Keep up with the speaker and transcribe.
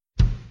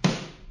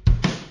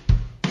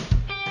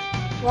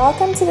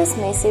Welcome to this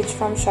message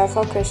from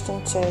Shofar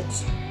Christian Church.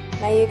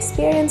 May you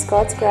experience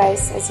God's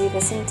grace as you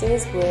listen to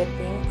His word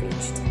being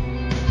preached.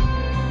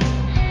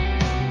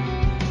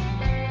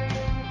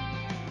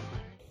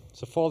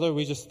 So Father,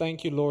 we just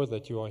thank you, Lord,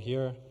 that you are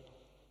here.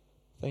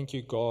 Thank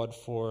you, God,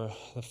 for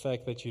the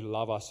fact that you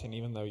love us, and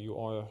even though you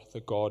are the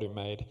God who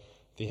made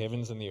the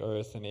heavens and the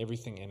earth and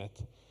everything in it,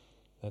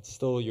 that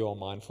still you are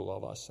mindful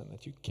of us and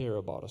that you care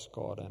about us,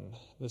 God. And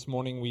this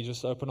morning we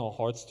just open our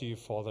hearts to you,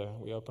 Father.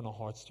 We open our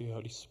hearts to you,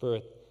 Holy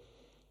Spirit.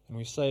 And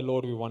we say,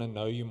 Lord, we want to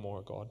know you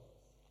more, God.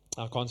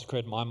 I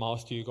consecrate my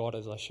mouth to you, God,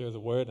 as I share the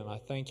word. And I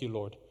thank you,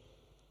 Lord.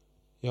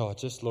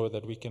 Just, Lord,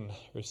 that we can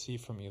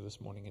receive from you this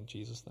morning in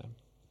Jesus' name.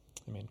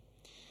 Amen.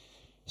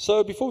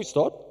 So before we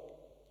start,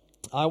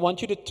 I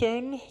want you to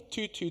turn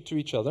to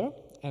each other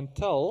and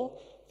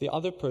tell the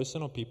other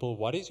person or people,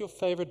 what is your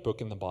favorite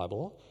book in the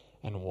Bible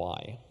and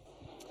why?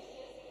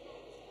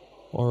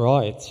 All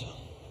right.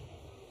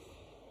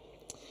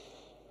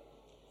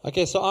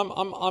 Okay, so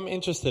I'm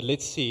interested.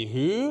 Let's see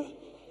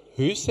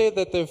who said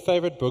that their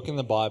favorite book in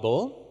the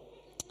Bible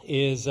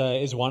is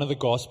one of the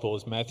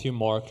Gospels: Matthew,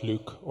 Mark,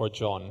 Luke, or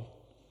John.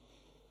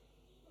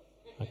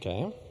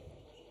 Okay,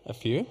 a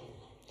few.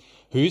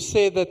 Who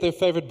said that their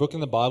favorite book in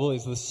the Bible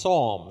is the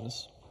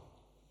Psalms?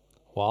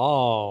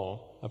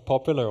 Wow, a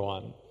popular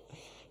one.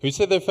 Who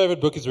said their favorite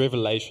book is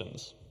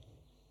Revelations?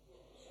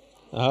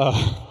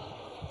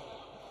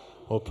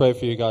 We'll pray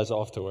for you guys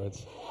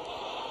afterwards.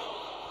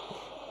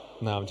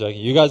 No, I'm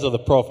joking. You guys are the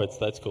prophets.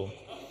 That's cool.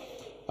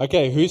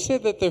 Okay, who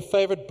said that their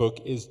favorite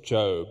book is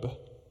Job?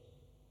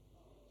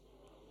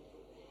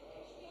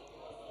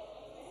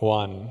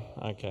 One.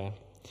 Okay.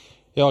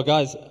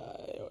 Guys,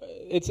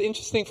 it's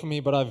interesting for me,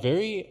 but I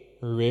very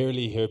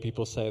rarely hear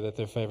people say that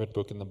their favorite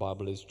book in the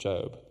Bible is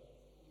Job.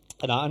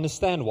 And I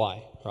understand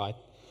why, right?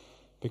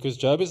 Because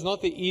Job is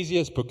not the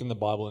easiest book in the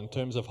Bible in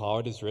terms of how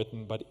it is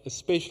written, but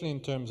especially in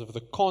terms of the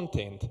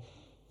content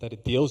that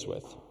it deals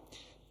with.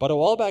 But a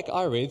while back,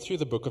 I read through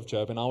the book of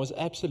Job, and I was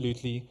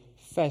absolutely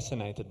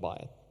fascinated by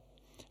it.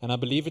 And I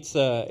believe it's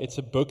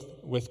a book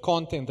with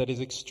content that is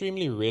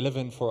extremely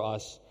relevant for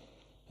us,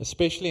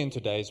 especially in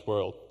today's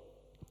world.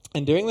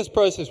 And during this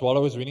process, while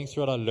I was reading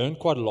through it, I learned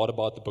quite a lot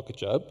about the book of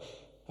Job.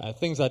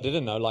 Things I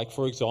didn't know, like,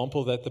 for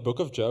example, that the book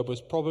of Job is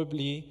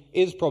probably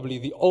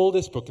the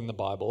oldest book in the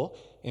Bible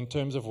in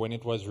terms of when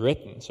it was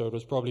written. So it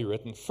was probably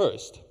written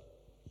first.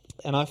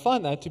 And I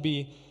find that to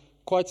be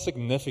quite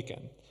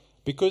significant,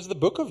 because the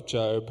book of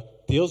Job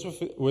deals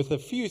with a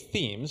few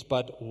themes,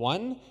 but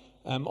one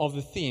of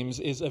the themes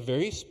is a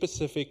very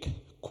specific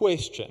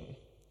question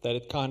that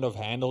it kind of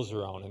handles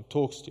around and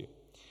talks to.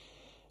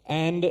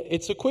 And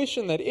it's a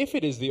question that, if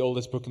it is the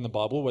oldest book in the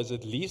Bible, was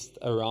at least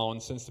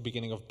around since the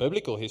beginning of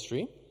biblical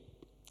history,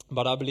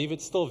 but I believe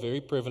it's still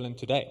very prevalent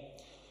today.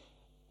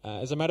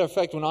 As a matter of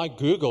fact, when I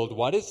Googled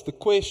what is the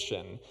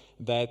question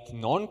that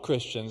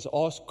non-Christians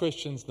ask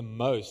Christians the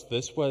most,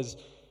 this was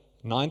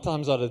 9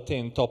 times out of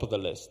 10 top of the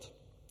list.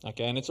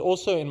 Okay, and it's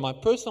also in my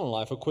personal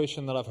life a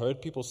question that I've heard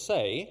people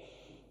say,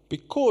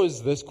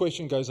 because this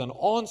question goes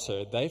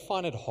unanswered, they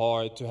find it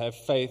hard to have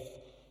faith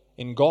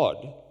in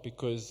God,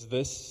 because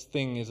this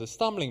thing is a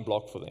stumbling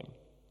block for them.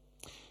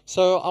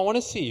 So I want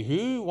to see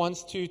who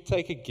wants to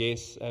take a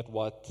guess at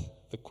what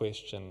the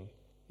question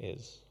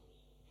is.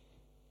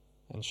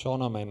 And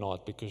Shauna may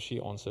not, because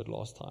she answered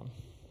last time.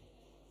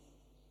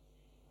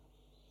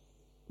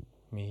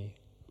 Me.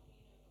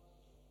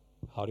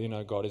 How do you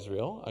know God is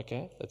real?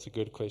 Okay, that's a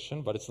good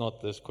question, but it's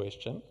not this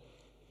question.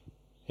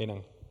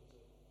 Henning.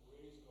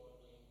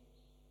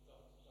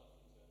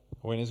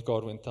 When is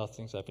God when tough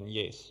things happen?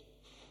 Yes.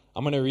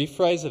 I'm going to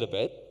rephrase it a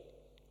bit.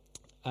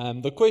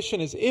 The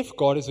question is, if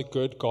God is a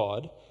good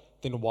God,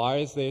 then why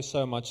is there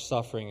so much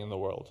suffering in the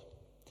world?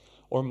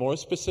 Or more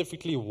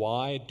specifically,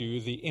 why do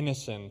the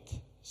innocent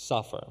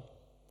suffer?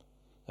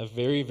 A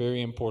very,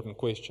 very important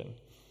question.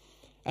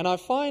 And I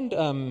find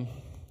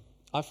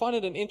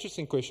it an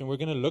interesting question. We're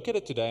going to look at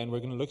it today, and we're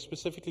going to look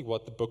specifically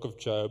what the book of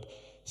Job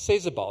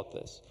says about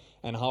this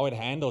and how it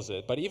handles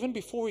it. But even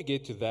before we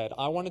get to that,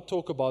 I want to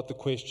talk about the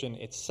question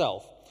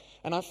itself.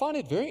 And I find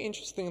it very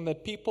interesting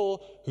that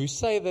people who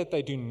say that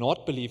they do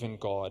not believe in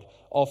God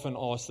often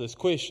ask this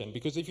question,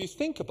 because if you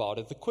think about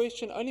it, the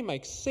question only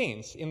makes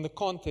sense in the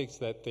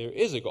context that there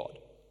is a God.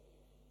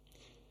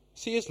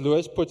 C.S.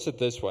 Lewis puts it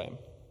this way.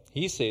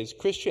 He says,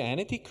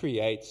 Christianity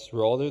creates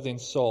rather than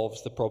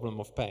solves the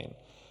problem of pain.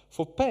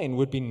 For pain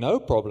would be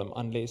no problem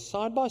unless,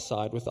 side by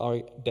side with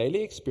our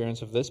daily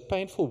experience of this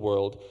painful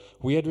world,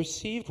 we had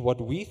received what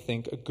we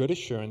think a good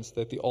assurance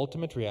that the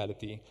ultimate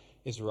reality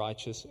is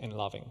righteous and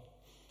loving.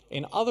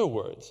 In other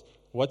words,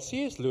 what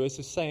C.S. Lewis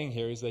is saying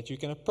here is that you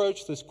can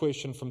approach this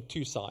question from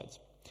two sides.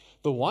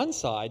 The one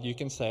side, you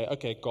can say,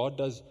 okay, God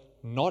does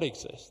not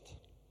exist.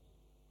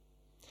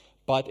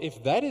 But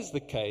if that is the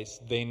case,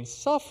 then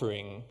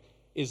suffering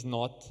is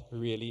not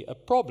really a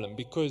problem,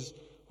 because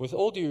with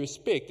all due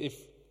respect, if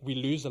we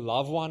lose a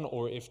loved one,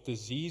 or if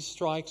disease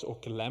strikes or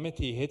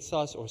calamity hits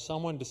us, or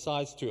someone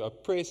decides to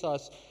oppress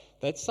us,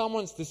 That's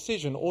someone's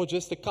decision or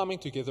just a coming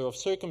together of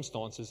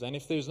circumstances. And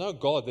if there's no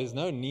God, there's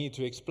no need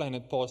to explain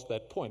it past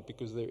that point,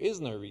 because there is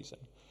no reason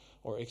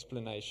or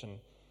explanation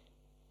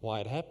why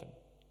it happened.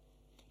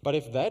 But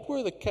if that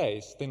were the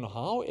case, then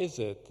how is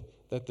it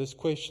that this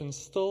question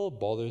still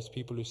bothers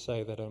people who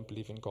say they don't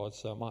believe in God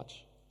so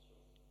much?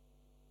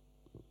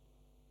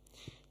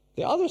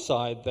 The other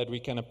side that we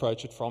can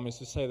approach it from is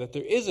to say that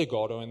there is a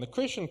God, or in the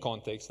Christian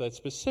context, that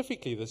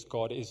specifically this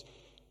God is,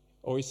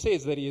 or he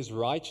says that he is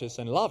righteous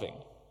and loving.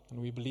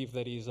 And we believe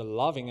that he is a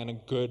loving and a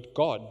good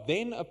God.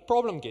 Then a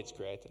problem gets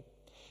created.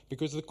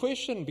 Because the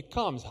question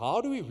becomes, how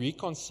do we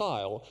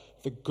reconcile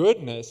the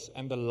goodness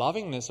and the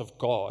lovingness of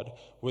God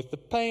with the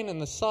pain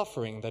and the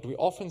suffering that we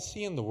often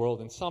see in the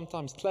world and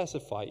sometimes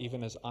classify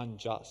even as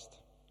unjust?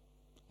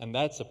 And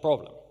that's a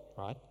problem,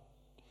 right?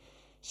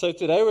 So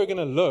today we're going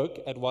to look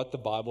at what the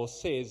Bible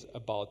says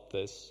about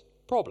this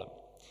problem.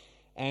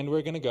 And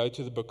we're going to go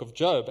to the book of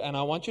Job. And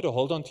I want you to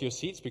hold on to your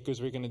seats, because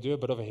we're going to do a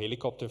bit of a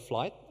helicopter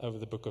flight over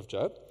the book of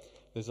Job.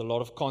 There's a lot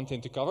of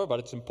content to cover, but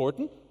it's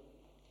important.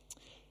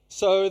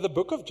 So the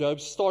book of Job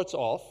starts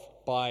off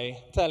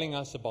by telling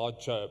us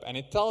about Job. And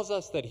it tells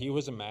us that he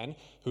was a man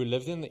who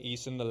lived in the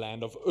east in the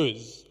land of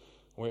Uz,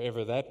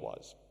 wherever that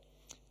was.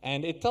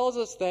 And it tells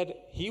us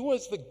that he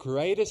was the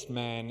greatest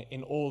man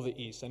in all the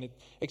east. And it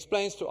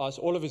explains to us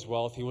all of his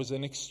wealth. He was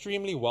an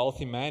extremely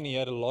wealthy man. He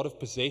had a lot of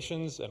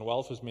possessions, and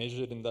wealth was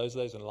measured in those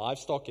days in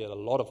livestock. He had a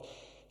lot of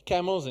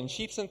camels and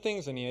sheep and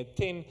things, and he had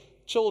 10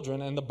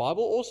 children. And the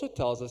Bible also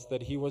tells us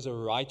that he was a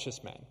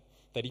righteous man,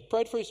 that he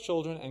prayed for his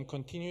children and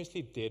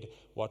continuously did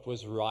what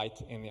was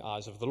right in the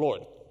eyes of the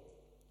Lord.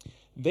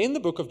 Then the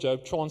book of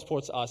Job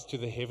transports us to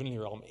the heavenly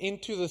realm,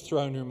 into the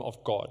throne room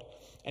of God.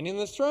 And in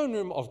the throne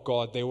room of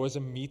God, there was a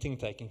meeting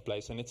taking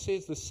place. And it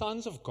says the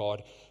sons of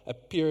God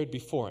appeared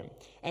before him.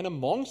 And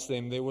amongst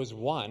them, there was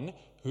one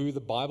who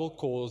the Bible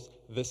calls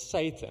the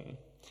Satan.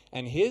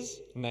 And his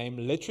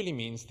name literally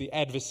means the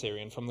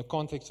adversary. And from the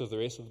context of the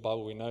rest of the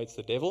Bible, we know it's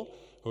the devil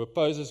who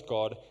opposes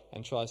God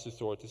and tries to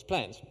thwart his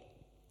plans.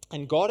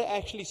 And God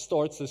actually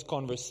starts this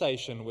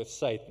conversation with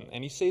Satan.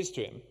 And he says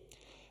to him,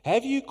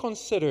 "Have you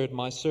considered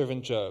my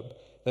servant Job,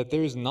 that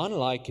there is none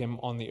like him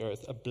on the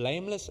earth, a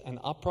blameless and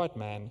upright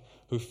man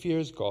who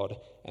fears God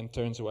and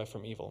turns away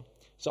from evil?"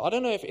 So I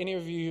don't know if any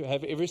of you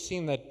have ever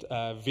seen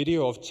that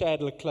video of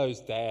Chad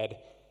Leclerc's dad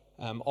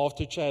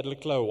after Chad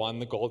Leclerc won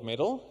the gold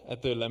medal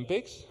at the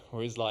Olympics,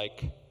 where he's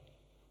like,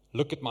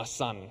 "Look at my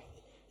son.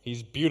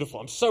 He's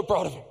beautiful. I'm so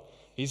proud of him.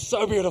 He's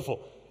so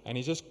beautiful." And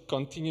he just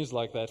continues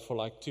like that for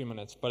like 2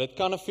 minutes. But it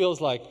kind of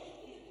feels like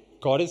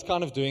God is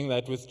kind of doing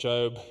that with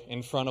Job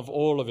in front of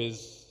all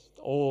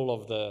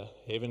of the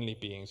heavenly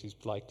beings. He's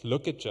like,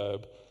 "Look at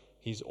Job.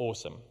 He's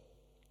awesome."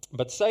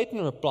 But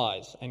Satan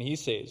replies, and he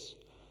says,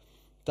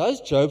 "Does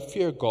Job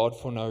fear God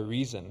for no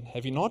reason?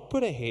 Have you not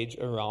put a hedge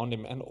around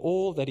him and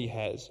all that he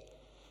has?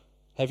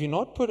 Have you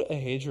not put a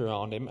hedge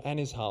around him and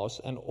his house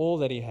and all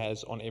that he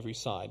has on every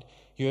side?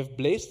 You have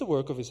blessed the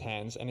work of his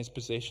hands, and his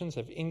possessions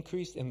have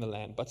increased in the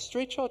land. But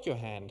stretch out your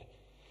hand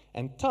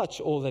and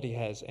touch all that he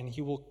has, and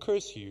he will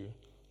curse you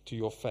to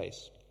your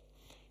face."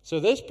 So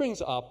this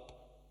brings up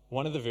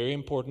one of the very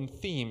important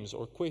themes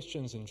or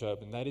questions in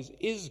Job, and that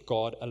is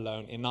God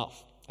alone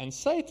enough? And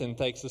Satan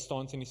takes the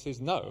stance and he says,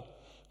 "No,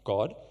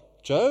 God,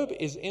 Job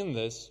is in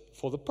this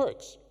for the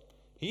perks.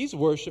 He's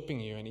worshiping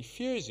you and he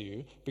fears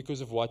you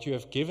because of what you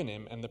have given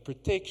him and the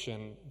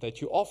protection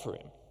that you offer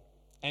him.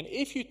 And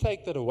if you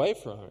take that away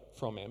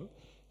from him,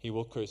 he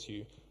will curse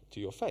you to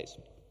your face."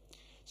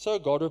 So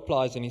God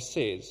replies and he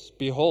says,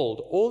 "Behold,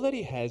 all that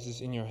he has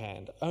is in your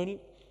hand.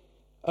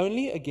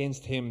 Only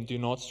against him do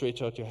not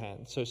stretch out your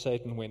hand." So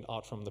Satan went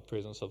out from the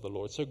presence of the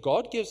Lord. So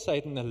God gives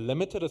Satan a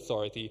limited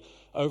authority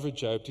over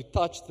Job to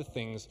touch the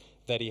things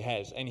that he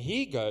has. And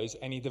he goes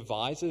and he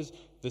devises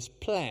this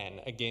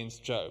plan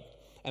against Job.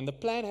 And the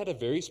plan had a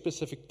very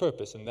specific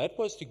purpose, and that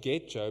was to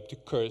get Job to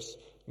curse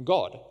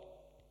God.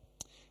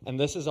 And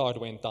this is how it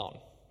went down.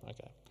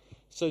 Okay.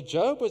 So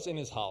Job was in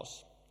his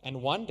house,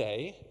 and one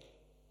day,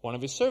 one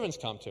of his servants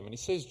come to him, and he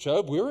says,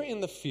 "Job, we were in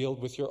the field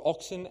with your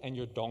oxen and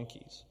your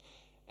donkeys.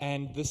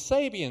 And the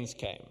Sabeans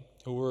came,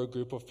 who were a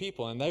group of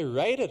people, and they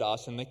raided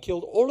us, and they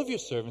killed all of your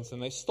servants,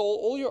 and they stole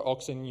all your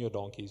oxen and your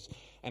donkeys.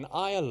 And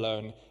I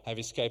alone have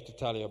escaped to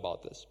tell you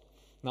about this."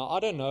 Now, I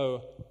don't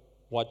know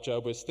what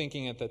Job was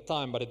thinking at that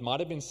time, but it might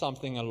have been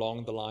something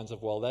along the lines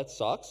of, "Well, that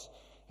sucks,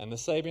 and the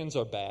Sabeans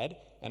are bad,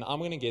 and I'm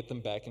going to get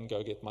them back and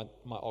go get my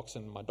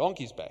oxen and my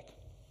donkeys back."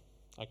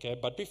 Okay,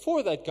 but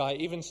before that guy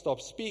even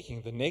stops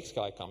speaking, the next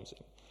guy comes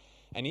in.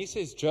 And he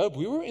says, "Job,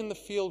 we were in the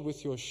field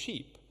with your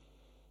sheep,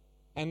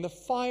 and the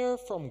fire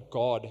from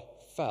God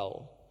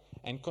fell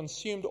and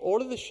consumed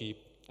all of the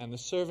sheep and the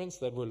servants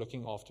that were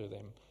looking after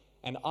them.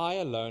 And I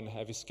alone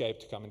have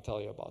escaped to come and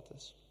tell you about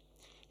this."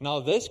 Now,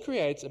 this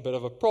creates a bit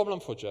of a problem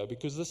for Job,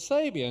 because the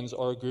Sabeans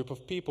are a group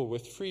of people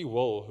with free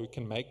will who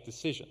can make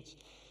decisions.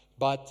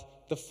 But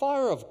the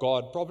fire of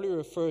God probably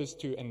refers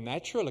to a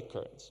natural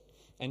occurrence,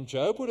 and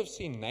Job would have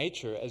seen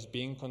nature as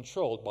being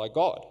controlled by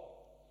God.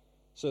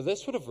 So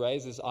this would have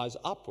raised his eyes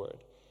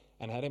upward,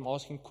 and had him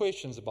asking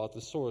questions about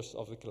the source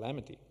of the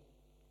calamity.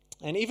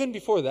 And even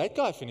before that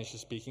guy finishes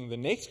speaking, the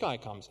next guy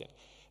comes in.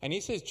 And he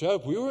says,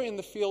 Job, we were in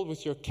the field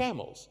with your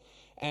camels.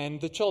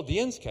 And the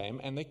Chaldeans came,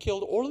 and they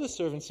killed all of the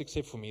servants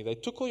except for me. They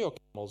took all your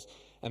camels,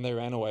 and they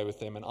ran away with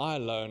them. And I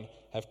alone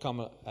have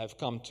come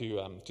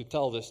to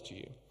tell this to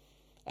you.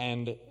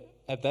 And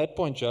at that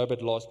point, Job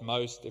had lost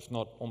most, if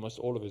not almost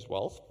all of his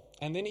wealth.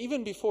 And then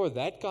even before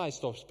that guy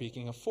stops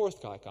speaking, a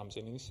fourth guy comes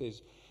in, and he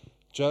says,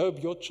 Job,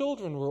 your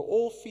children were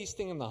all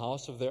feasting in the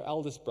house of their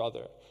eldest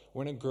brother,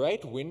 when a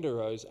great wind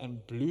arose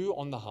and blew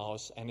on the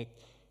house, and it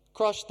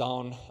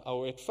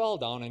fell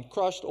down and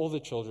crushed all the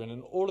children,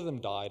 and all of them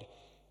died,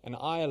 and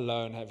I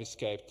alone have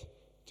escaped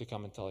to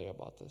come and tell you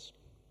about this.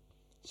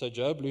 So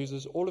Job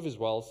loses all of his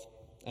wealth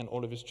and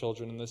all of his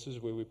children, and this is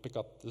where we pick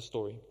up the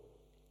story.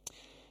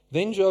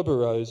 Then Job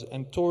arose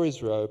and tore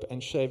his robe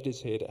and shaved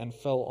his head and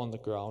fell on the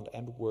ground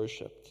and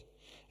worshipped.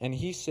 And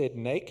he said,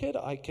 Naked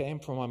I came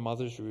from my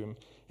mother's womb,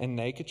 and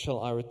naked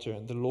shall I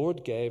return. The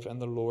Lord gave, and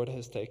the Lord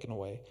has taken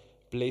away.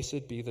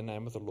 Blessed be the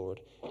name of the Lord.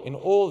 In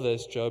all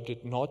this, Job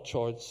did not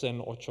sin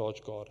or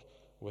charge God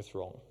with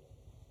wrong.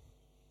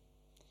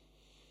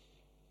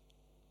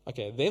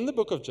 Okay, then the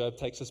book of Job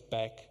takes us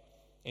back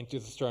into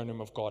the throne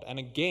room of God. And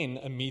again,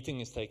 a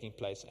meeting is taking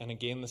place. And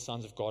again, the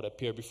sons of God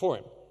appear before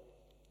him.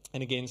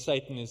 And again,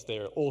 Satan is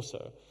there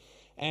also.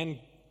 And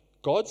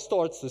God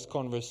starts this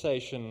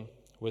conversation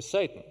with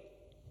Satan.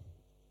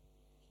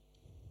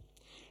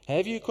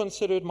 Have you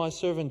considered my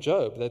servant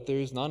Job, that there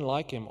is none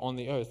like him on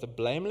the earth, a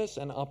blameless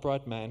and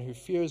upright man who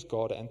fears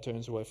God and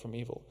turns away from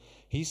evil?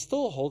 He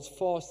still holds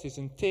fast his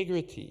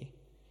integrity,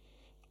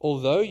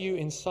 although you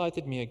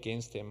incited me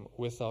against him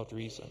without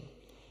reason.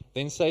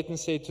 Then Satan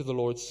said to the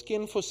Lord,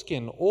 Skin for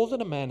skin, all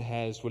that a man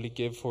has will he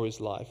give for his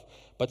life.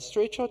 But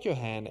stretch out your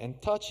hand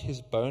and touch his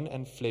bone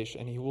and flesh,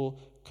 and he will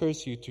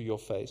curse you to your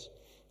face.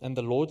 And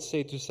the Lord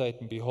said to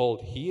Satan,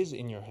 Behold, he is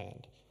in your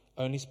hand.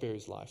 Only spare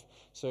his life.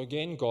 So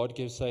again, God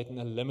gives Satan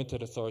a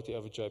limited authority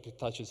over Job to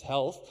touch his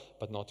health,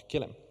 but not to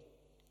kill him.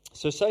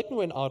 So Satan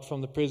went out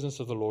from the presence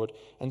of the Lord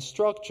and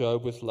struck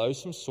Job with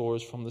loathsome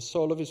sores from the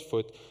sole of his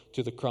foot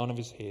to the crown of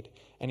his head.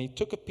 And he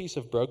took a piece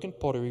of broken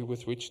pottery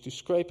with which to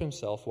scrape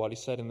himself while he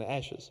sat in the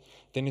ashes.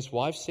 Then his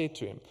wife said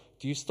to him,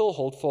 Do you still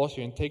hold fast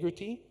your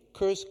integrity?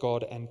 Curse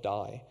God and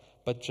die.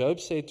 But Job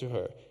said to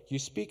her, You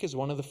speak as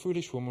one of the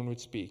foolish women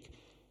would speak.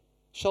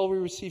 Shall we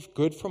receive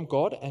good from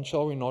God, and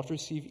shall we not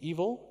receive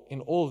evil?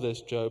 In all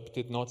this, Job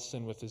did not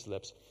sin with his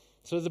lips.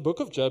 So the book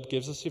of Job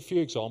gives us a few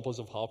examples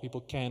of how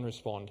people can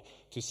respond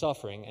to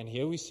suffering. And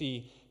here we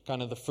see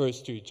kind of the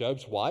first two.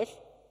 Job's wife,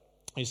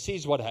 who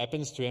sees what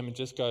happens to him and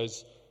just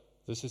goes,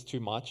 this is too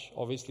much.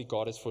 Obviously,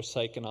 God has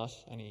forsaken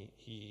us, and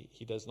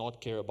he does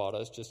not care about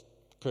us. Just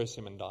curse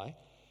him and die.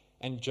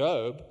 And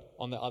Job,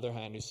 on the other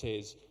hand, who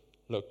says,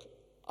 look,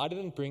 I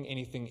didn't bring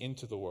anything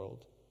into the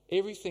world.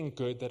 Everything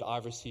good that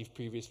I've received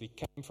previously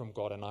came from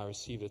God, and I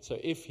received it. So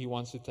if he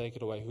wants to take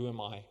it away, who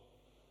am I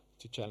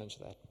to challenge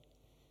that?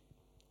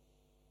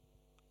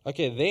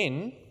 Okay,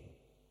 then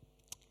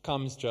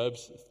comes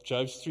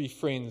Job's three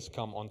friends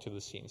come onto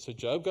the scene. So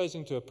Job goes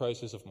into a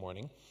process of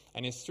mourning,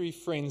 and his three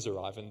friends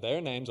arrive, and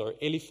their names are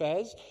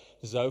Eliphaz,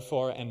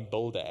 Zophar, and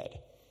Bildad.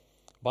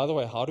 By the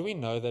way, how do we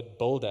know that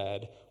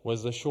Bildad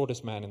was the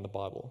shortest man in the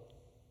Bible?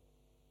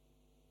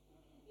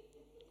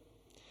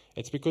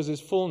 It's because his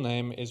full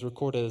name is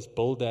recorded as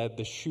Bildad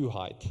the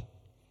Shuhite.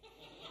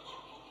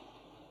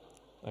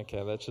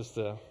 Okay, that's just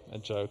a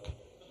joke.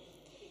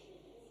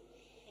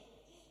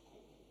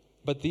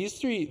 But these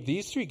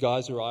three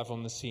guys arrive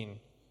on the scene,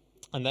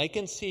 and they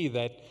can see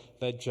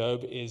that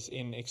Job is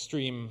in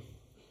extreme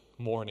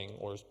mourning,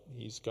 or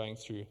he's going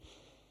through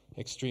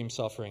extreme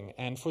suffering.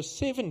 And for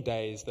 7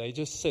 days, they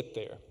just sit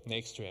there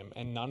next to him,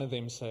 and none of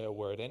them say a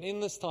word. And in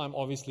this time,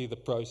 obviously, the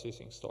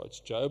processing starts.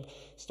 Job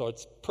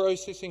starts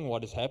processing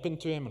what has happened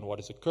to him and what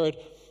has occurred,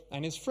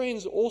 and his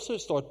friends also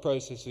start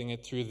processing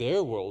it through their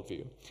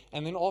worldview.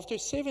 And then after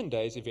 7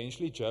 days,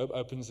 eventually Job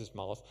opens his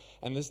mouth,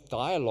 and this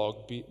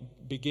dialogue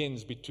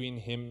begins between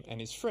him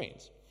and his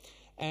friends.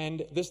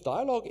 And this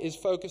dialogue is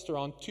focused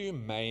around two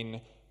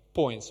main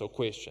points or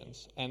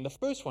questions. And the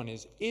first one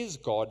is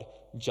God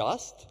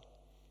just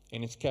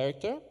in his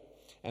character?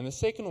 And the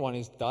second one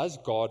is, does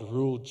God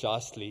rule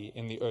justly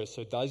in the earth?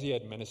 So does he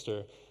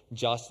administer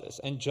justice?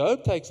 And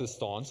Job takes a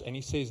stance and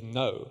he says,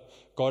 no,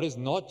 God is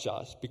not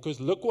just, because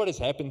look what has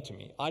happened to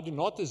me. I do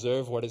not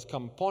deserve what has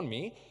come upon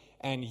me,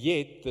 and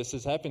yet this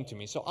has happened to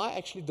me. So I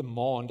actually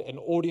demand an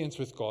audience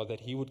with God, that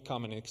he would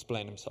come and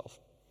explain himself.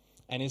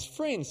 And his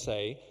friends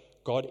say,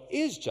 God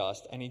is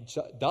just, and he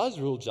does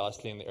rule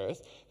justly in the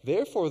earth.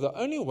 Therefore, the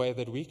only way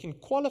that we can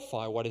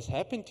qualify what has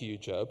happened to you,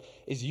 Job,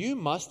 is you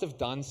must have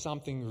done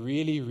something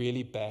really,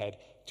 really bad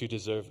to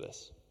deserve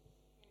this.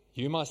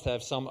 You must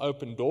have some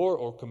open door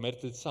or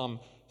committed some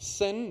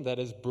sin that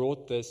has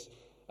brought this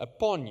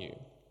upon you.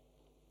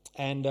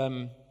 And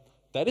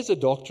that is a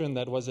doctrine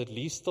that was at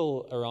least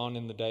still around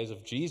in the days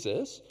of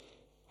Jesus.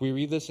 We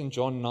read this in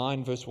John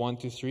 9, verse 1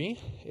 to 3.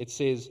 It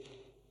says,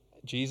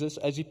 Jesus,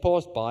 as he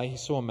passed by, he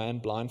saw a man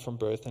blind from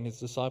birth, and his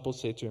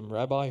disciples said to him,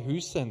 Rabbi, who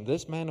sinned,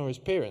 this man or his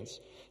parents,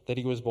 that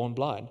he was born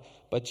blind?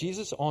 But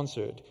Jesus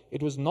answered,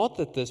 it was not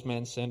that this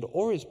man sinned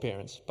or his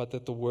parents, but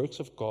that the works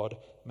of God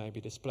may be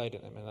displayed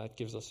in him. And that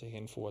gives us a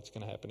hint for what's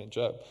going to happen in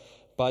Job.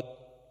 But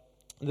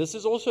this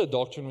is also a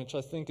doctrine which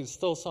I think is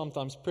still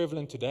sometimes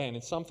prevalent today, and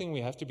it's something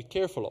we have to be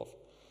careful of.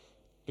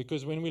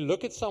 Because when we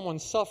look at someone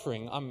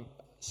suffering,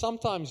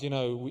 sometimes,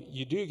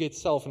 you do get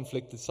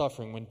self-inflicted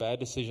suffering when bad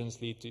decisions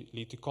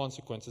lead to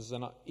consequences.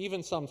 And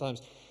even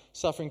sometimes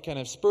suffering can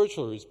have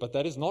spiritual roots, but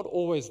that is not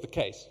always the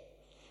case.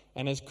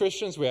 And as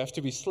Christians, we have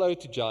to be slow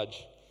to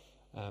judge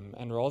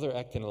and rather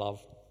act in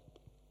love.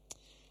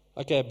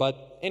 Okay,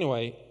 but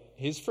anyway,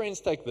 his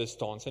friends take this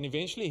stance, and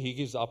eventually he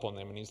gives up on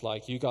them. And he's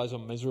like, you guys are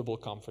miserable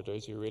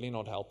comforters. You're really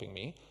not helping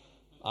me.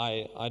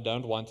 I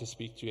don't want to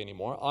speak to you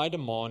anymore. I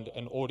demand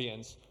an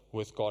audience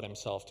with God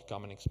himself to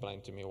come and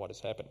explain to me what has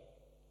happened.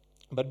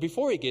 But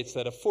before he gets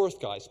that, a fourth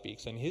guy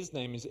speaks, and his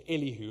name is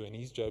Elihu, and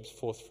he's Job's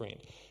fourth friend.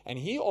 And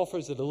he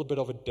offers a little bit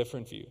of a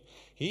different view.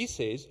 He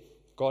says,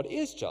 God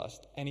is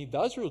just, and he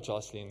does rule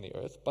justly in the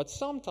earth, but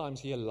sometimes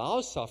he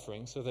allows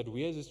suffering so that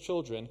we as his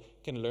children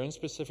can learn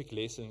specific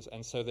lessons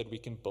and so that we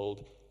can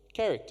build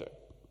character.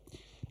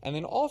 And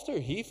then after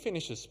he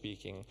finishes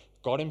speaking,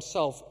 God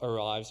himself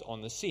arrives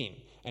on the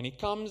scene, and he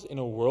comes in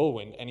a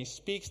whirlwind, and he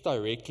speaks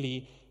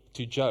directly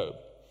to Job.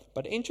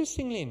 But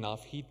interestingly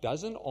enough, he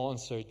doesn't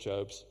answer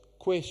Job's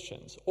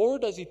questions, or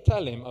does he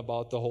tell him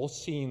about the whole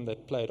scene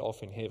that played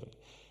off in heaven.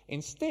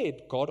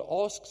 Instead, God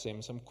asks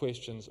him some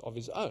questions of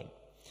his own.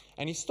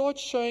 And he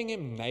starts showing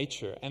him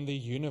nature and the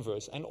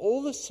universe and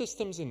all the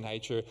systems in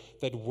nature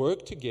that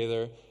work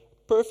together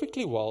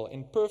perfectly well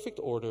in perfect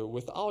order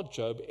without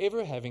Job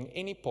ever having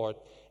any part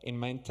in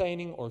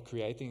maintaining or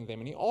creating them.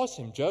 And he asks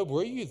him, Job,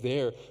 were you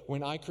there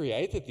when I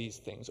created these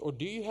things? Or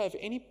do you have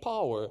any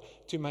power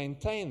to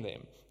maintain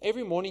them?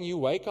 Every morning you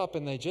wake up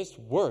and they just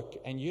work,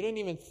 and you don't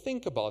even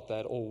think about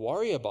that or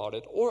worry about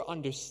it or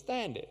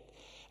understand it.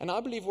 And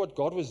I believe what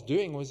God was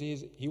doing was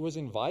he was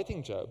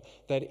inviting Job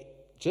that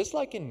just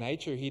like in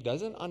nature, he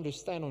doesn't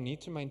understand or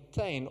need to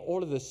maintain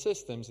all of the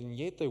systems, and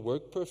yet they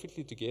work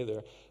perfectly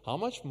together. How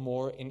much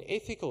more in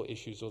ethical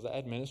issues or the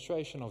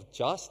administration of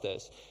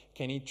justice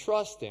can he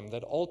trust him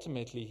that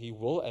ultimately he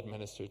will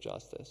administer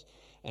justice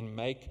and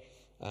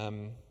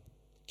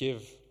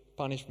give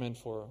punishment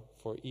for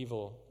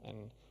evil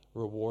and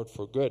reward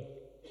for good?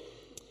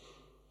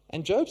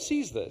 And Job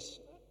sees this,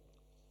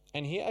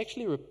 and he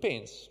actually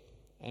repents.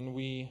 And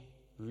we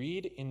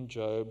read in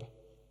Job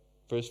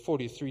verse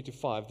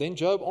 43-5. Then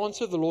Job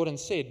answered the Lord and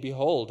said,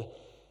 Behold,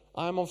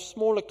 I am of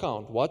small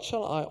account. What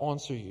shall I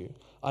answer you?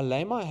 I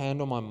lay my hand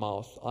on my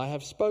mouth. I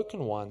have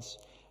spoken once,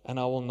 and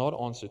I will not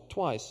answer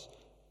twice,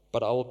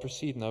 but I will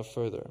proceed no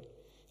further.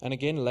 And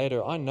again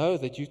later, I know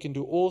that you can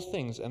do all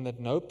things, and that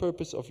no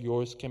purpose of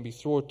yours can be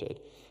thwarted.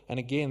 And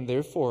again,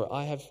 therefore,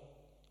 I have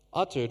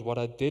uttered what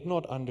I did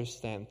not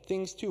understand,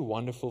 things too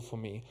wonderful for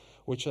me,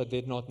 which I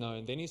did not know.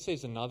 And then he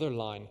says another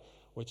line,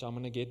 which I'm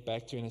going to get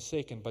back to in a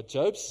second. But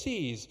Job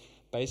sees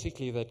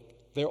basically that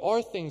there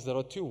are things that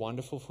are too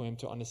wonderful for him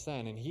to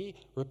understand. And he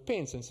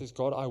repents and says,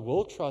 God, I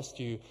will trust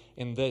you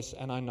in this.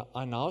 And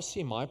I now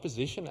see my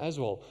position as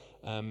well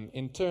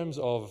in terms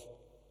of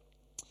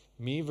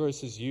me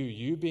versus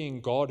you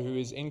being God who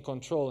is in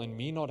control and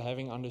me not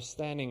having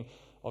understanding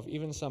of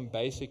even some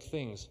basic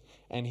things.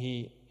 And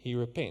he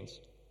repents.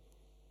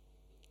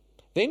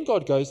 Then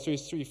God goes to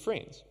his three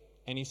friends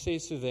and he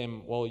says to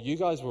them, well, you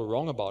guys were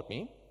wrong about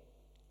me.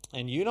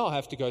 And you now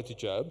have to go to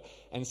Job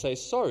and say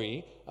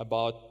sorry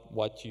about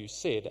what you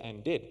said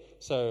and did.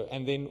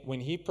 And then when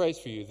he prays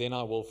for you, then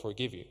I will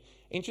forgive you.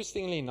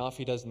 Interestingly enough,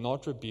 he does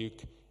not rebuke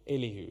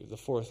Elihu, the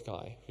fourth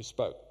guy who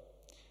spoke.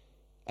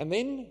 And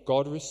then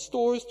God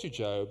restores to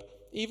Job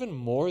even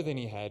more than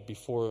he had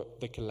before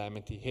the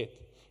calamity hit.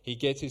 He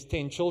gets his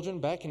 10 children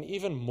back and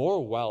even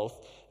more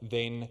wealth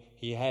than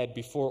he had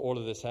before all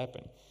of this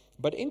happened.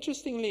 But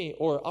interestingly,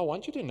 or I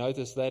want you to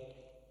notice that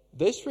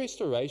this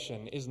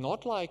restoration is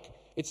not like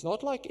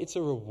it's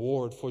a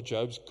reward for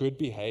Job's good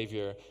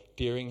behavior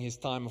during his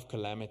time of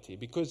calamity,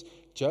 because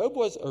Job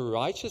was a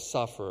righteous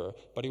sufferer,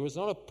 but he was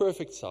not a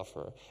perfect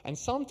sufferer. And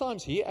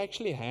sometimes he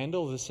actually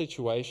handled the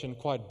situation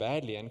quite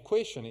badly and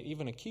questioned and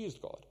even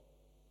accused God.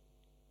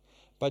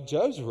 But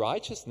Job's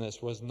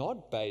righteousness was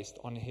not based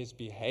on his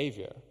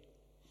behavior.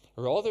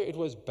 Rather, it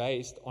was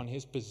based on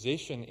his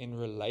position in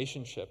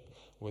relationship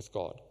with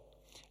God.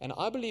 And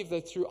I believe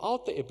that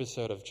throughout the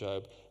episode of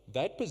Job,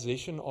 that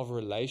position of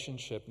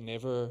relationship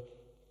never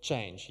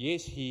changed.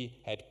 Yes, he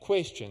had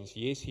questions.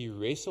 Yes, he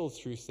wrestled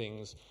through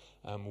things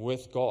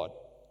with God.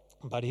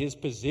 But his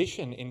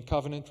position in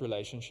covenant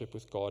relationship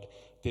with God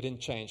didn't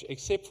change,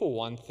 except for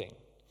one thing.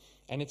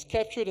 And it's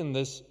captured in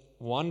this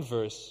one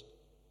verse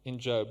in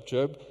Job.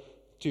 Job,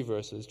 2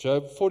 verses.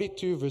 Job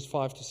 42, verse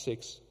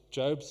 5-6.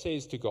 Job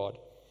says to God,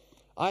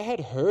 I had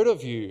heard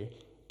of you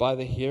by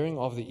the hearing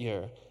of the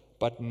ear,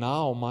 but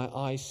now my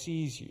eye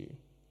sees you.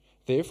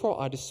 Therefore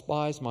I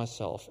despise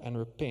myself and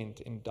repent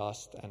in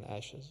dust and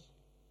ashes.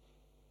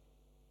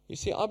 You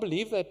see, I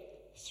believe that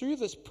through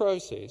this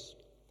process,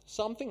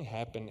 something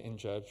happened in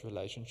Job's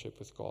relationship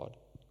with God.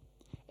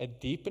 A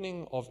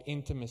deepening of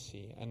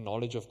intimacy and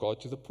knowledge of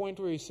God to the point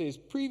where he says,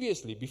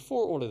 previously,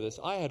 before all of this,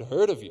 I had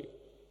heard of you.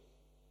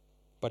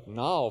 But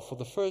now, for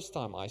the first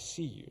time, I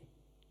see you.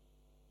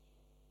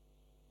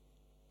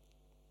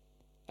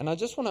 And I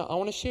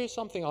want to share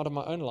something out of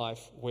my own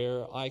life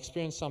where I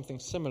experienced something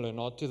similar,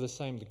 not to the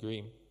same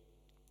degree,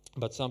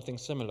 but something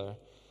similar.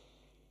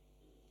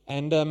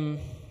 And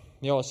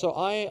so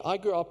I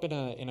grew up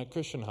in a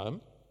Christian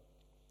home.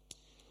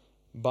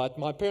 But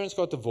my parents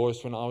got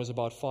divorced when I was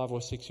about 5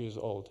 or 6 years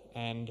old.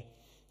 And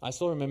I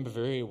still remember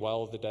very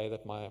well the day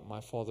that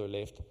my father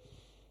left.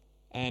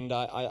 And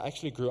I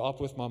actually grew up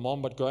with my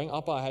mom. But growing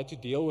up, I had to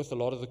deal with a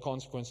lot of the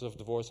consequences of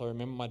divorce. I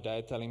remember my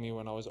dad telling me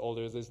when I was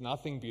older, there's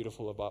nothing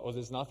beautiful about, or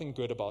there's nothing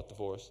good about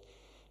divorce.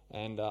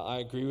 And I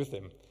agree with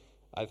him.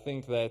 I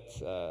think that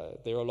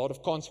there are a lot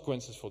of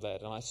consequences for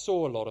that. And I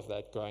saw a lot of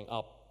that growing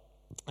up.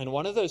 And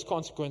one of those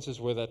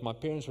consequences were that my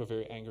parents were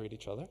very angry at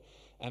each other.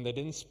 And they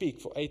didn't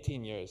speak for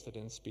 18 years. They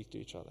didn't speak to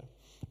each other.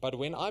 But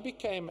when I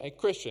became a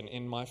Christian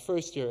in my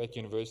first year at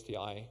university,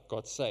 I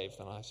got saved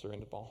and I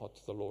surrendered my heart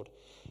to the Lord.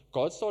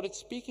 God started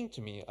speaking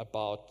to me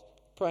about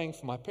praying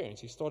for my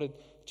parents. He started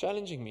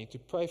challenging me to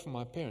pray for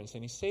my parents.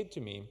 And he said to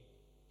me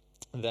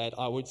that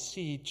I would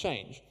see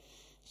change.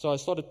 So I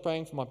started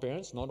praying for my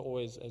parents, not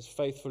always as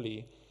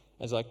faithfully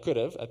as I could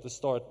have. At the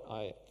start,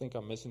 I think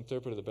I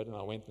misinterpreted a bit and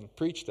I went and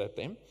preached at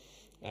them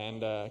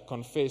and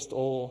confessed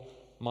all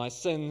my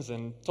sins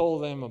and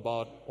told them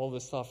about all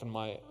this stuff. And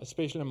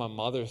especially my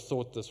mother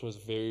thought this was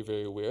very,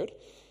 very weird.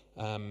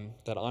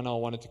 That I now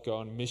wanted to go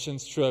on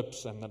missions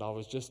trips and that I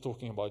was just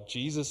talking about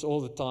Jesus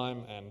all the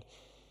time. And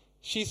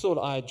she thought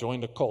I had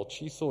joined a cult.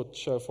 She thought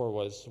Shofar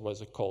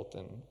was a cult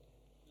and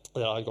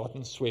that I had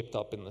gotten swept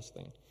up in this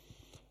thing.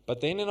 But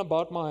then in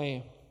about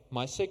my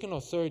second or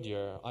third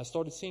year, I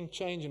started seeing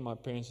change in my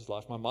parents'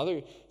 life. My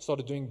mother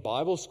started doing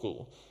Bible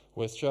school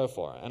with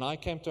Shofar. And I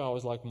came to her, I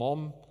was like,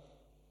 Mom,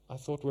 I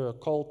thought we were a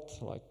cult,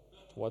 like,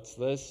 what's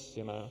this,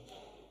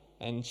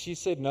 And she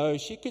said no.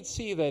 She could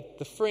see that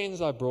the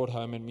friends I brought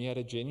home and me had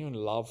a genuine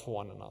love for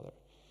one another.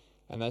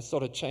 And that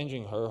started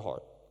changing her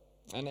heart.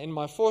 And in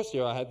my fourth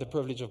year, I had the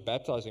privilege of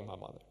baptizing my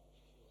mother.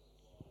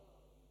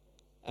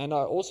 And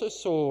I also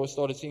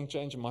started seeing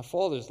change in my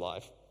father's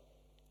life.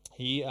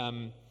 He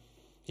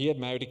had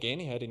married again.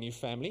 He had a new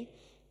family.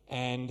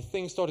 And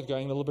things started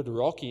going a little bit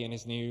rocky in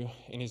his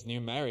new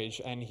marriage.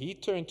 And he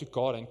turned to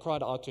God and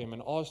cried out to him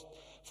and asked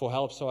for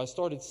help. So I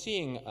started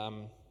seeing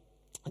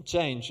a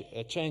change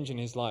in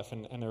his life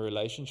and a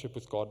relationship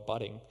with God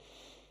budding.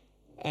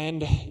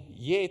 And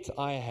yet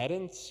I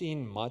hadn't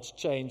seen much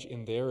change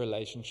in their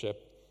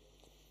relationship.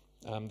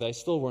 They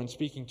still weren't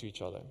speaking to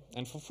each other.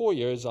 And for 4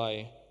 years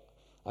I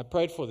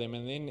prayed for them.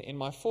 And then in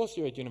my fourth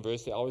year at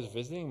university, I was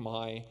visiting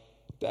my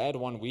dad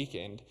one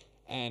weekend.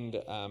 And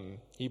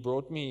he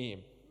brought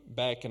me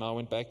back and I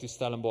went back to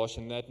Stellenbosch.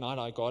 And that night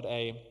I got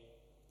a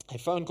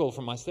phone call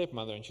from my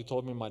stepmother, and she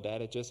told me my dad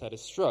had just had a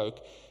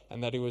stroke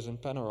and that he was in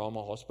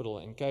Panorama Hospital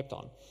in Cape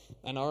Town.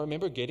 And I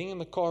remember getting in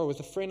the car with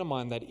a friend of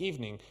mine that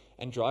evening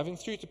and driving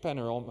through to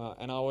Panorama,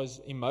 and I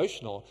was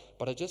emotional,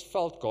 but I just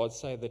felt God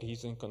say that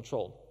he's in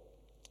control.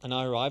 And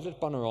I arrived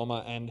at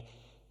Panorama, and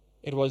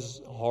it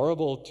was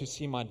horrible to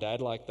see my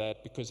dad like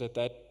that, because at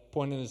that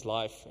point in his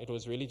life, it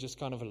was really just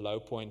kind of a low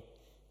point.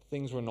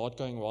 Things were not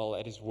going well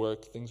at his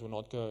work. Things were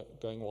not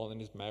going well in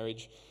his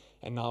marriage.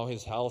 And now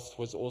his health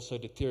was also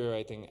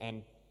deteriorating.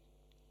 And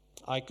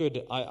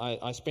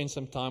I spent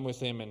some time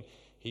with him, and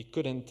he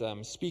couldn't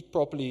speak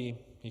properly.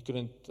 He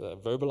couldn't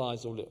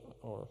verbalize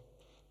or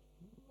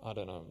I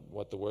don't know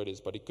what the word is,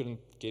 but he couldn't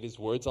get his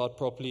words out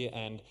properly,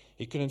 and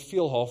he couldn't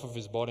feel half of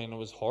his body. And it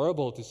was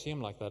horrible to see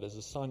him like that. As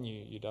a son,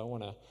 you don't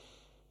want to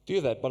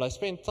do that. But I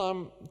spent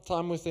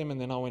time with him,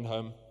 and then I went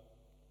home.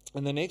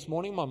 And the next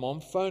morning, my mom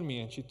phoned me,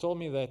 and she told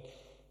me that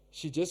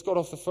she just got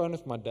off the phone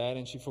with my dad,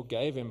 and she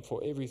forgave him for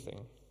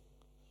everything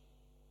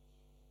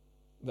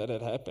that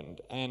had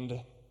happened.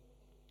 And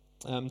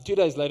 2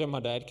 days later, my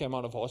dad came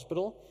out of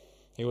hospital.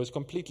 He was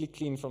completely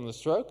clean from the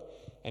stroke,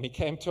 and he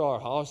came to our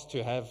house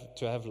to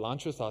have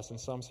lunch with us in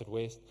Somerset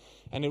West.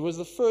 And it was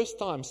the first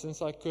time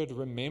since I could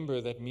remember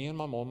that me and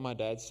my mom and my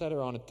dad sat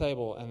around a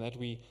table and that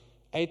we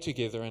ate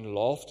together and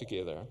laughed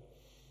together.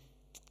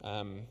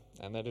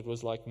 And that it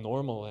was like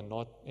normal and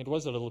not, it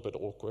was a little bit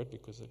awkward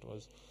because it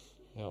was,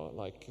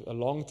 like a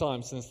long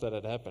time since that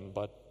had happened.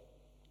 But,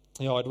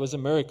 it was a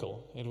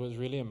miracle. It was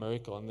really a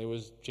miracle. And there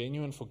was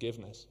genuine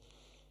forgiveness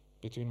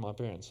between my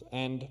parents.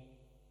 And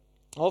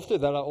after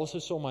that, I also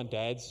saw my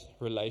dad's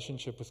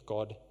relationship with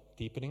God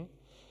deepening.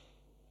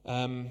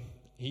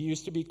 He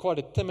used to be quite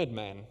a timid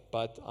man,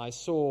 but I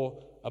saw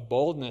a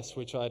boldness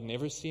which I had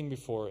never seen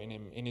before in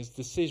him, in his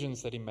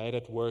decisions that he made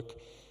at work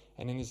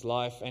and in his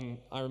life. And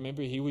I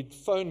remember he would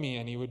phone me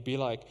and he would be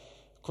like,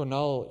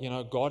 Cornel,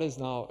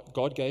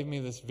 God gave me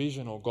this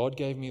vision, or God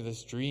gave me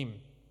this dream.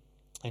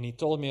 And he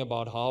told me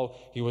about how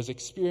he was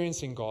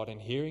experiencing God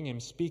and hearing him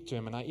speak to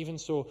him. And I even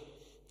saw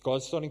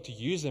God starting to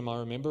use him. I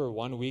remember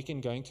one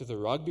weekend going to the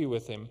rugby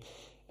with him,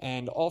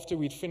 And after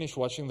we'd finished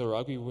watching the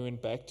rugby, we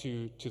went back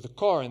to the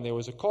car, and there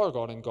was a car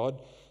guard, and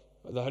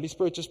the Holy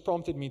Spirit just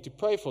prompted me to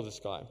pray for this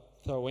guy.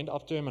 So I went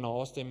up to him and I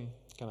asked him,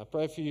 can I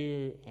pray for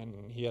you?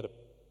 And he had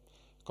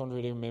can't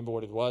really remember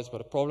what it was,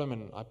 but a problem,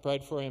 and I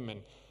prayed for him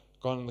and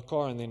got in the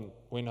car and then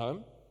went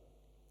home.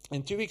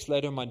 And 2 weeks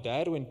later, my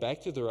dad went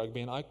back to the rugby,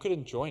 and I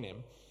couldn't join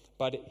him,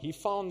 but he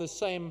found the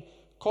same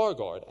car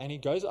guard, and he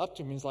goes up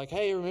to me and he's like,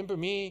 hey, remember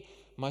me?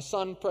 My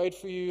son prayed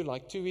for you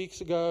like 2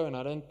 weeks ago. And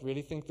I don't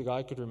really think the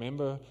guy could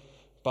remember.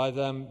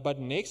 But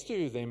next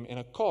to them in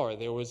a car,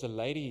 there was a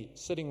lady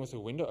sitting with her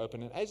window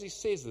open. And as he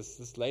says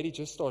this lady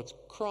just starts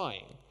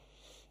crying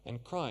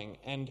and crying.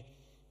 And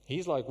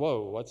he's like,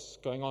 whoa, what's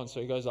going on? So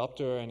he goes up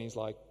to her and he's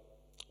like,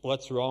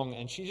 what's wrong?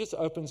 And she just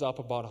opens up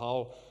about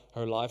how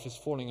her life is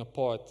falling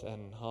apart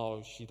and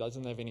how she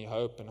doesn't have any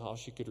hope and how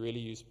she could really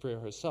use prayer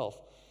herself.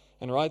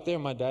 And right there,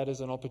 my dad has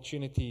an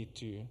opportunity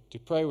to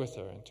pray with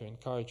her and to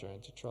encourage her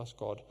and to trust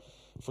God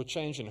for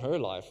change in her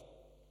life,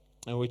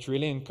 and which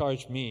really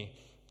encouraged me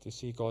to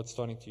see God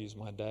starting to use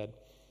my dad.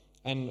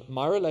 And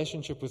my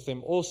relationship with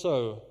them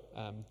also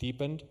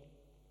deepened.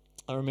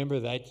 I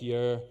remember that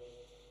year,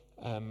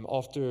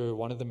 after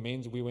one of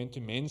the we went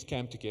to men's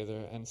camp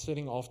together, and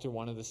sitting after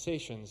one of the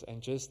sessions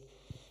and just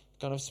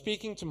kind of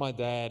speaking to my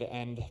dad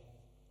and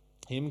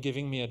him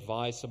giving me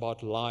advice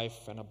about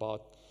life and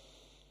about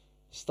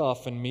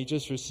stuff, and me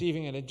just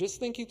receiving it and just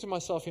thinking to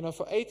myself,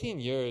 for 18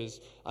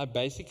 years, I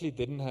basically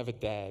didn't have a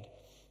dad,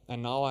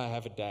 and now I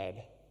have a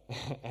dad,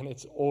 and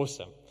it's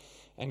awesome.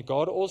 And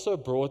God also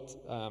brought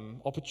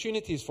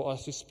opportunities for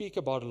us to speak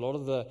about a lot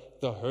of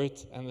the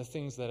hurt and the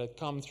things that had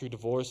come through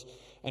divorce,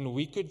 and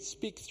we could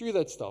speak through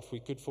that stuff. We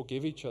could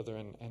forgive each other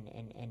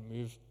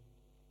and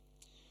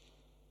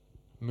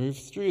move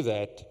through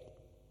that.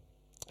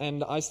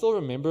 And I still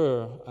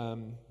remember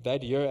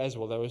that year as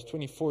well, that was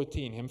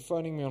 2014, him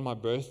phoning me on my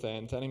birthday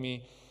and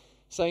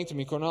saying to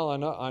me, Cornel,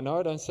 I know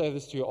I don't say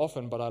this to you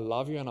often, but I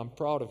love you and I'm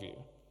proud of you.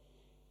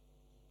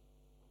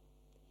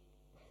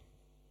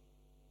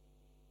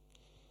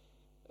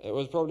 It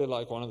was probably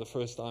like one of the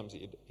first times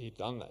he'd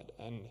done that.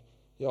 And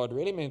it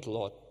really meant a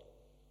lot.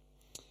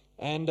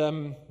 And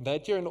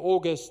that year in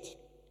August,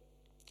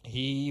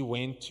 he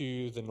went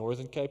to the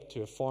Northern Cape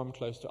to a farm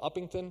close to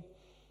Uppington,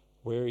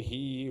 where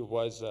he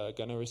was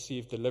going to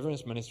receive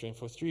deliverance ministry. And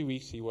for 3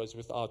 weeks, he was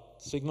without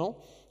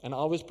signal. And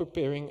I was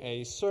preparing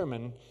a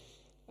sermon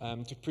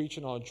to preach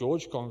in our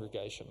George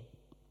congregation.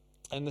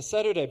 And the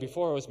Saturday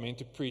before I was meant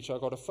to preach, I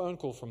got a phone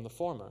call from the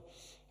farmer.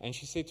 And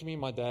she said to me,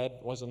 my dad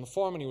was on the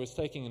farm and he was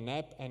taking a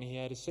nap and he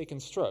had a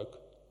second stroke.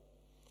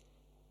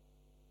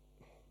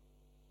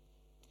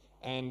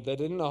 And they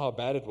didn't know how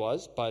bad it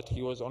was, but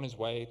he was on his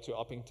way to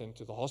Uppington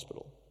to the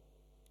hospital.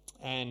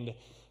 And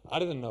I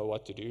didn't know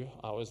what to do.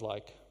 I was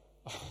like,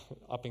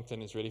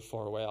 Uppington is really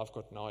far away. I've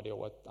got no idea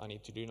what I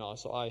need to do now.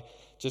 So I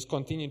just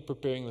continued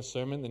preparing the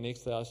sermon. The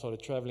next day I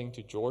started traveling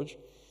to George.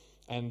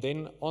 And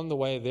then on the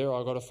way there,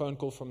 I got a phone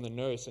call from the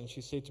nurse. And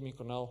she said to me,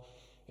 Cornel,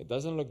 it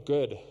doesn't look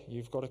good.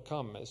 You've got to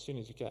come as soon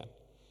as you can.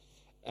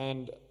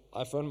 And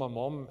I phoned my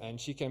mom, and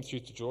she came through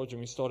to George, and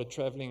we started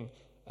traveling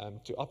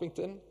to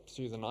Uppington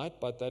through the night.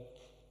 But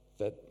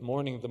that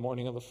morning, the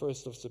morning of the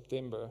 1st of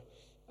September,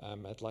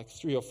 at like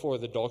 3 or 4,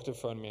 the doctor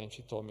phoned me, and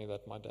she told me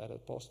that my dad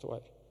had passed away.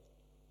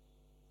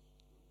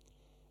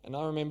 And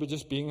I remember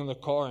just being in the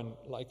car and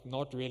like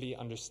not really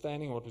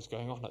understanding what was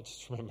going on. I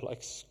just remember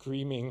like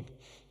screaming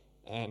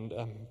and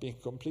being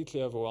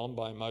completely overwhelmed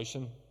by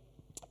emotion.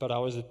 But I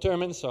was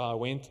determined, so I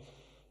went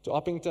to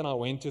Uppington. I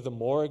went to the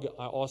morgue.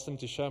 I asked them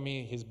to show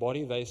me his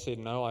body. They said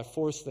no. I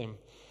forced them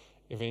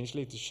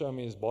eventually to show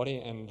me his body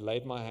and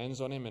laid my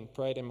hands on him and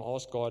prayed him,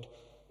 asked God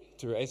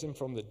to raise him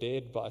from the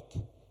dead, but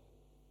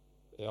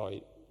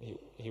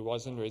he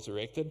wasn't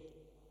resurrected.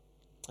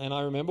 And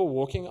I remember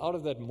walking out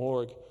of that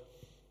morgue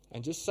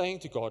and just saying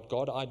to God,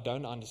 God, I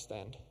don't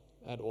understand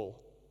at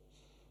all,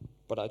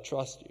 but I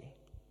trust you,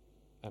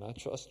 and I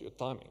trust your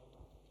timing.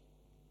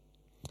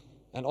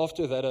 And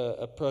after that,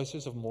 a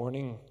process of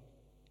mourning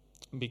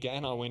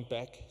began. I went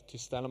back to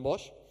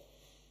Stellenbosch,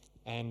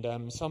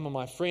 and some of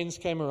my friends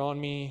came around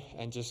me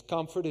and just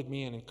comforted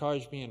me and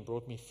encouraged me and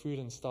brought me food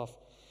and stuff.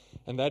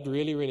 And that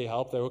really, really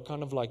helped. They were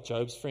kind of like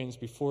Job's friends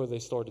before they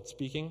started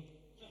speaking.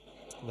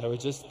 They were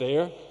just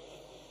there.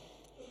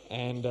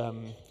 And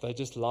they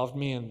just loved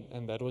me,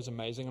 and that was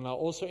amazing. And I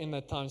also, in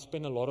that time,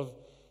 spent a lot of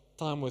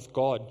time with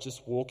God,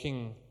 just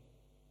walking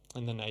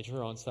in the nature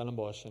around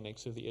Stellenbosch and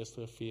next to the Eerste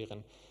Rivier,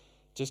 and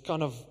just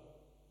kind of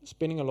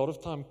spending a lot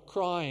of time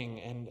crying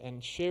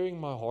and sharing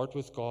my heart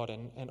with God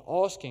and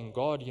asking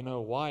God,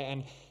 why.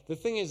 And the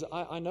thing is,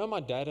 I know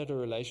my dad had a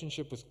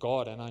relationship with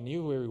God, and I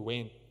knew where he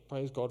went.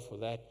 Praise God for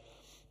that.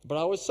 But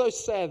I was so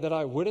sad that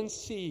I wouldn't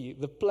see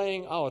the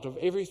playing out of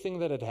everything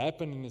that had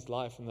happened in his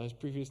life in those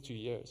previous 2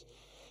 years.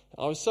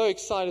 I was so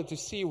excited to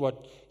see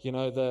what,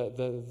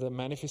 the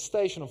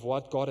manifestation of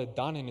what God had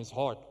done in his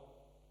heart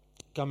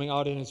coming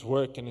out in his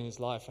work and in his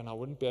life, and I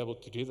wouldn't be able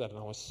to do that, and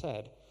I was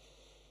sad.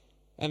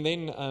 And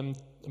then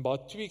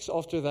about 2 weeks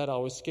after that, I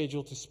was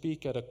scheduled to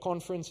speak at a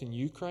conference in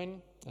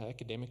Ukraine,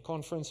 academic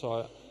conference,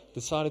 so I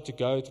decided to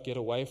go to get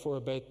away for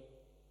a bit.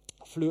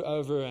 Flew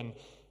over and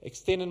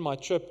extended my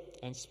trip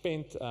and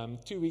spent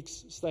 2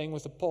 weeks staying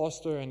with a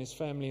pastor and his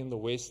family in the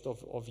west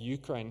of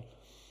Ukraine.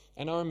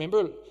 And I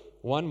remember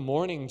one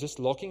morning just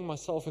locking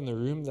myself in the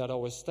room that I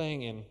was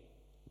staying in,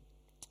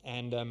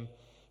 and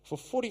for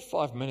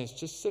 45 minutes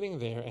just sitting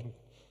there and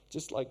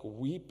just like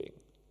weeping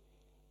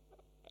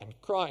and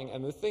crying.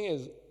 And the thing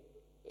is,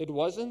 it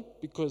wasn't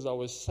because I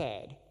was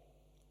sad.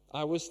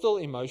 I was still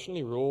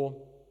emotionally raw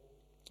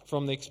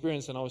from the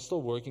experience, and I was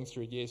still working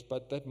through it, yes.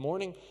 But that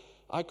morning,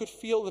 I could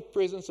feel the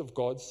presence of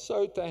God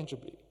so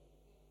tangibly.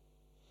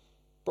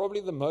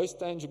 Probably the most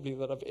tangibly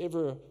that I've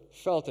ever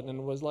felt it. And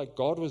it was like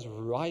God was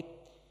right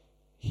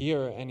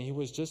here, and He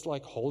was just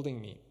like holding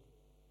me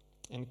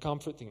and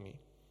comforting me.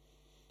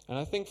 And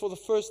I think for the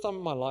first time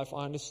in my life,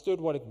 I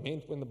understood what it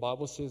meant when the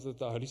Bible says that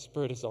the Holy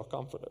Spirit is our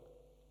comforter.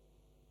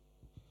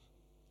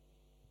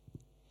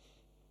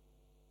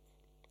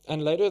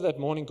 And later that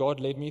morning, God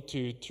led me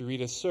to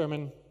read a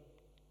sermon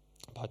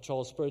by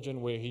Charles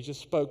Spurgeon, where he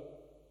just spoke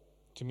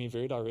to me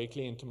very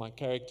directly into my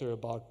character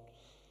about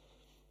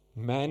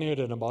manhood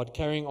and about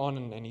carrying on,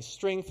 and he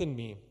strengthened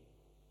me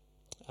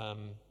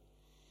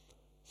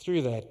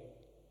through that.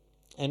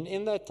 And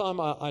in that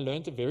time, I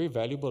learned a very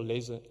valuable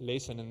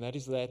lesson, and that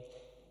is that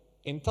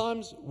in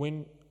times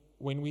when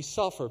we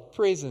suffer,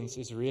 presence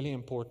is really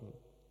important.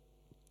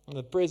 And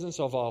the presence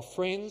of our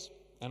friends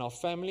and our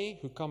family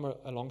who come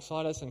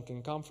alongside us and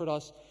can comfort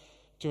us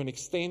to an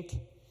extent.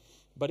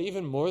 But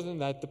even more than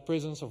that, the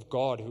presence of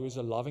God, who is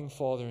a loving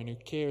Father and who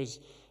cares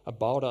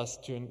about us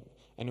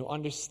and who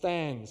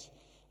understands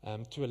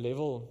to a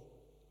level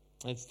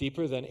that's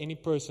deeper than any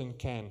person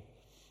can,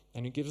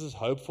 and who gives us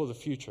hope for the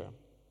future.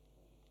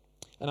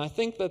 And I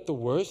think that the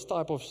worst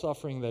type of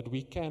suffering that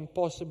we can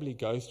possibly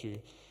go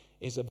through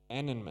is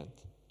abandonment.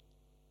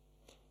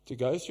 To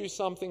go through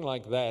something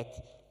like that,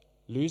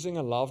 losing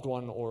a loved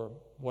one or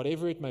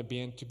whatever it may be,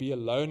 and to be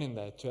alone in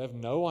that, to have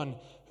no one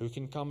who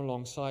can come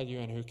alongside you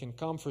and who can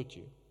comfort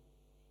you.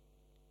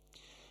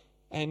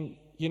 And,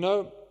 you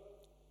know,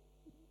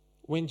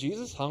 when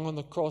Jesus hung on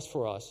the cross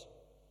for us,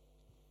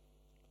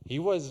 He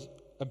was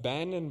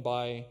abandoned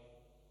by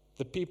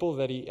the people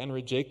and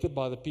rejected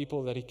by the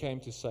people that He came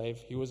to save.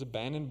 He was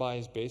abandoned by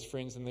His best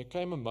friends, and there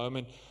came a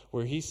moment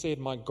where He said,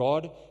 "My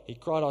God," He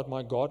cried out,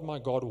 my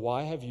God,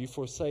 why have you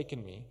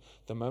forsaken me?"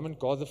 The moment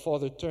God the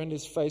Father turned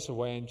His face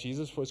away, and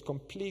Jesus was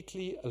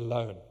completely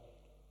alone.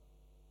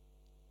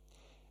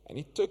 And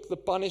He took the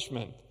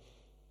punishment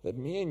that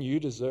me and you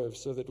deserve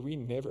so that we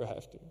never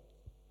have to.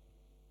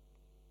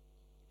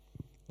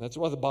 That's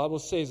why the Bible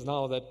says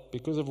now that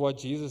because of what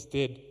Jesus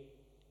did,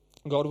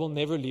 God will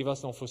never leave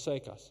us nor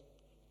forsake us.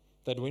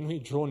 That when we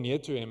draw near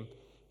to Him,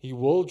 He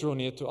will draw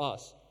near to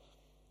us.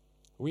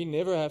 We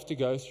never have to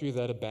go through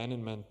that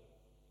abandonment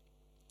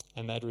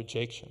and that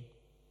rejection.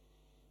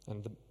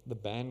 And the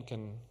band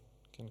can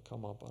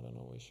come up. I don't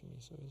know where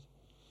Shemisa is.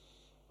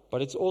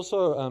 But it's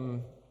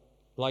also,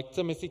 like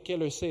Timothy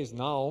Keller says,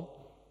 now,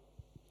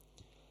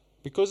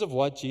 because of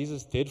what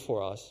Jesus did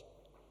for us,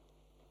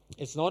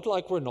 it's not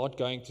like we're not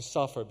going to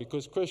suffer,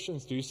 because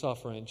Christians do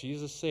suffer, and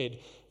Jesus said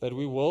that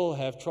we will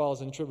have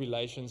trials and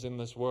tribulations in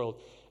this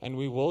world, and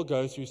we will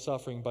go through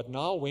suffering. But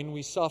now when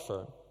we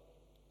suffer,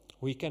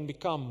 we can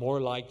become more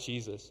like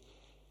Jesus.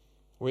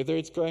 Whether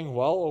it's going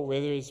well or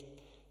whether it's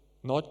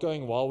not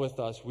going well with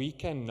us, we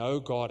can know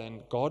God,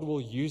 and God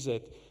will use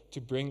it to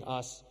bring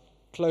us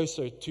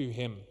closer to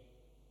Him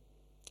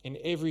in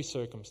every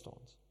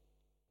circumstance.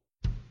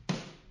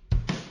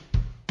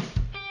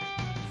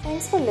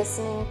 Thanks for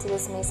listening to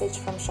this message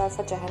from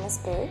Shofar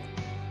Johannesburg.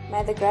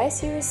 May the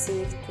grace you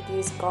received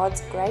produce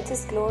God's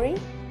greatest glory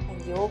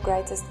and your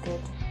greatest good.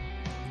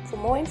 For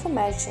more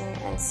information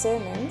and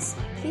sermons,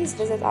 please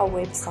visit our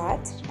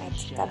website at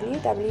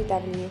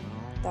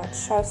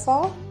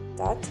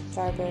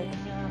www.shofar.joburg.